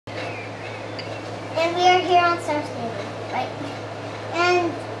And we are here on Star Stable, right?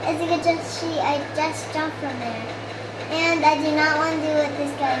 And as you can just see, I just jumped from there. And I do not want to do what this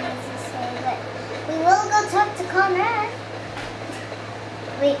guy needs to say, but we will go talk to Conrad.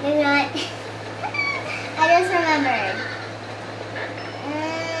 Wait, maybe not. I just remembered.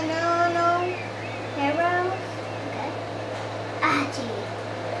 No. Keira? Okay. Ah, gee.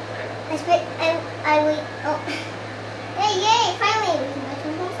 I wait. Oh. Hey, yay! Finally, we can go to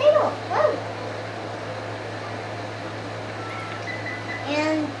the stable. Whoa!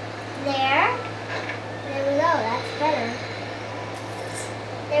 And there we go. That's better.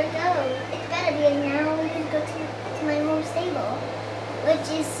 There we go. It's better because now we can go to my home stable, which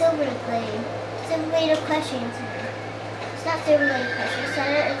is Silverglade. Silverglade Equestrian Center. It's not Silverglade Equestrian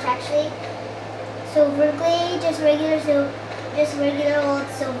Center. It's actually Silverglade, just regular old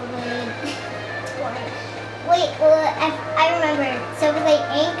Silverglade. Wait, well, I remember Silverglade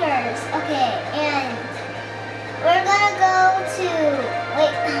Anchors. Okay, and we're gonna go to I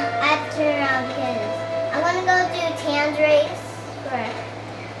have to turn around because I'm gonna go do Tan's race for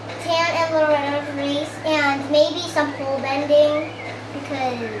Tan and Little Red race, and maybe some pole bending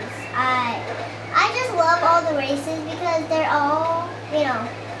because I just love all the races because they're all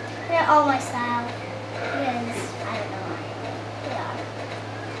they're all my style. Because I don't know why they are.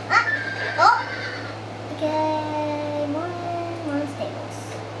 Oh. Okay, more stables.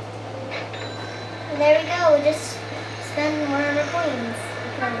 And there we go. We just spend more of our coins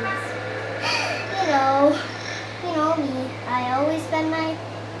because you know me. I always spend my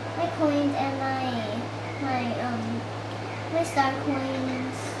coins and my star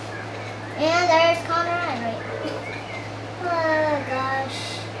coins. And there's Conrad, right? Oh gosh.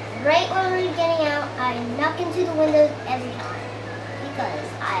 Right when we're getting out, I knock into the windows every time because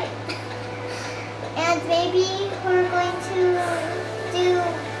and maybe we're going to do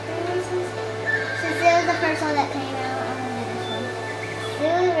races. Since it was the first one that came out, I'm going to do this one. Do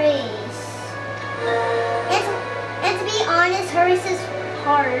a race. And to be honest, her race is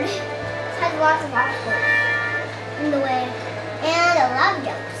hard. It has lots of obstacles in the way. And a lot of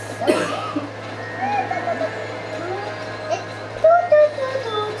jumps. So yeah.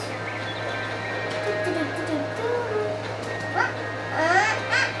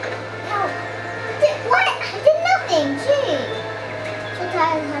 Gee,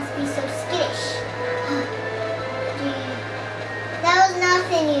 sometimes it has to be so skittish. Gee, that was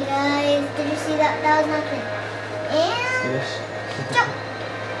nothing, you guys. Did you see that? That was nothing. And skittish. Jump.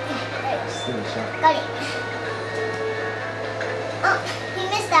 Okay, skittish. Got it. Oh, he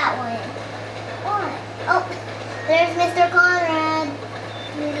missed that one. What? Oh, there's Mr. Conrad.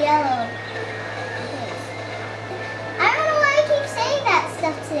 He's yellow. Okay. I don't know why I keep saying that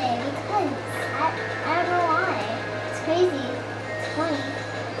stuff today because I don't know why. Crazy. It's funny.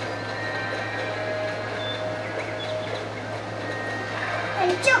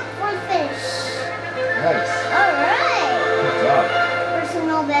 And jump for finish. Nice. Alright. Good job.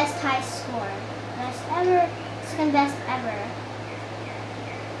 Personal best high score. Best ever. Second best ever.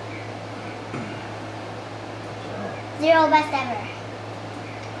 Zero best ever.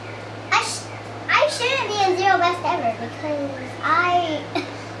 I shouldn't be in zero best ever because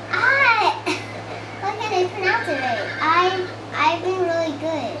how can I pronounce it right? I've been really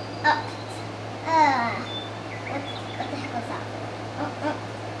good. What the heck was that?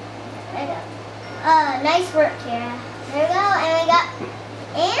 There we go. Nice work, Keira. There we go,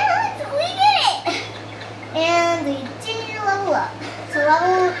 and we did it! And we did level up to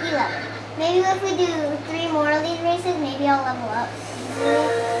level 11. Maybe if we do 3 more of these races, maybe I'll level up.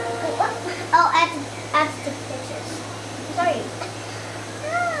 Oh, I have to take pictures. Sorry.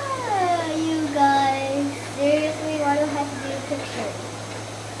 You guys, seriously, why do I have to do pictures?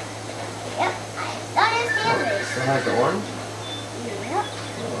 Yep, I've done his hand race. Still has the orange? Yep.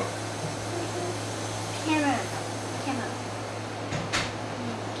 Oh. Camera.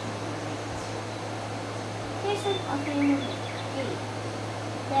 Here's an okay.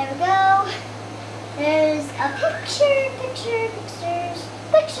 There we go. There's a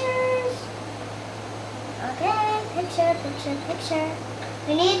pictures. Okay, picture.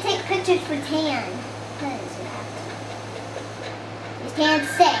 We need to take pictures for Tan. Because we have to. Because Tan's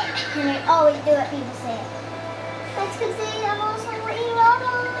sad. And we always do what people say. That's because I'm also eating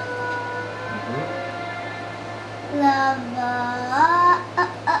lava. Lava.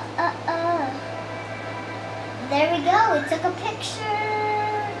 There we go. We took a picture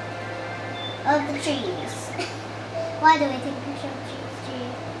of the trees. Why do we take a picture of the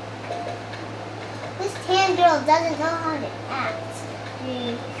trees? This Tan girl doesn't know how to act.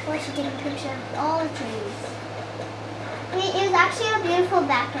 Why should take a picture of all the trees? I mean, it was actually a beautiful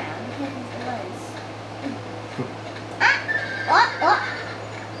background because it was.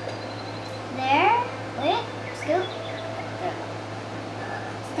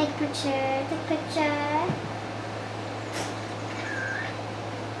 picture, take picture.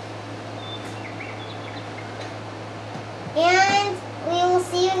 And we will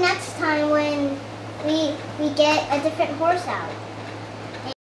see you next time when we get a different horse out.